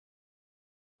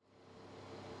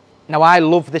Now, I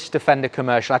love this Defender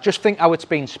commercial. I just think how it's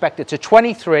been spec'd. It's a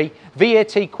 23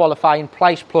 VAT qualifying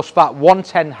price plus VAT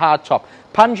 110 hardtop.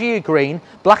 Pangea Green,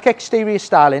 black exterior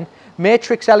styling,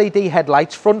 matrix LED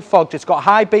headlights, front fogs. It's got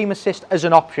high beam assist as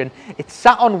an option. It's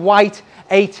sat on white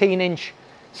 18-inch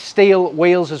steel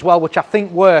wheels as well, which I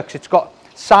think works. It's got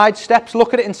side steps.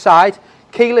 Look at it inside.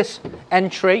 Keyless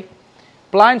entry.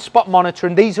 Blind spot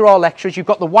monitoring. These are all extras. You've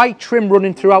got the white trim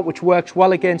running throughout, which works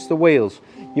well against the wheels.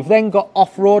 You've then got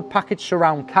off-road package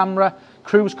surround camera,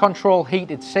 cruise control,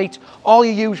 heated seats, all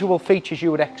your usual features you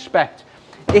would expect.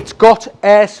 It's got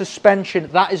air suspension.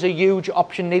 That is a huge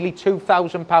option, nearly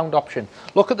 £2,000 option.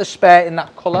 Look at the spare in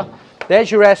that colour. There's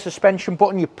your air suspension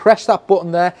button. You press that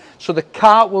button there, so the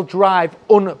car will drive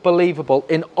unbelievable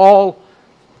in all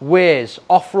ways.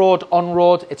 Off-road,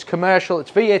 on-road, it's commercial,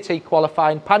 it's VAT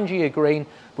qualifying, Pangea Green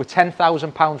with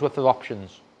 £10,000 worth of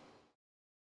options.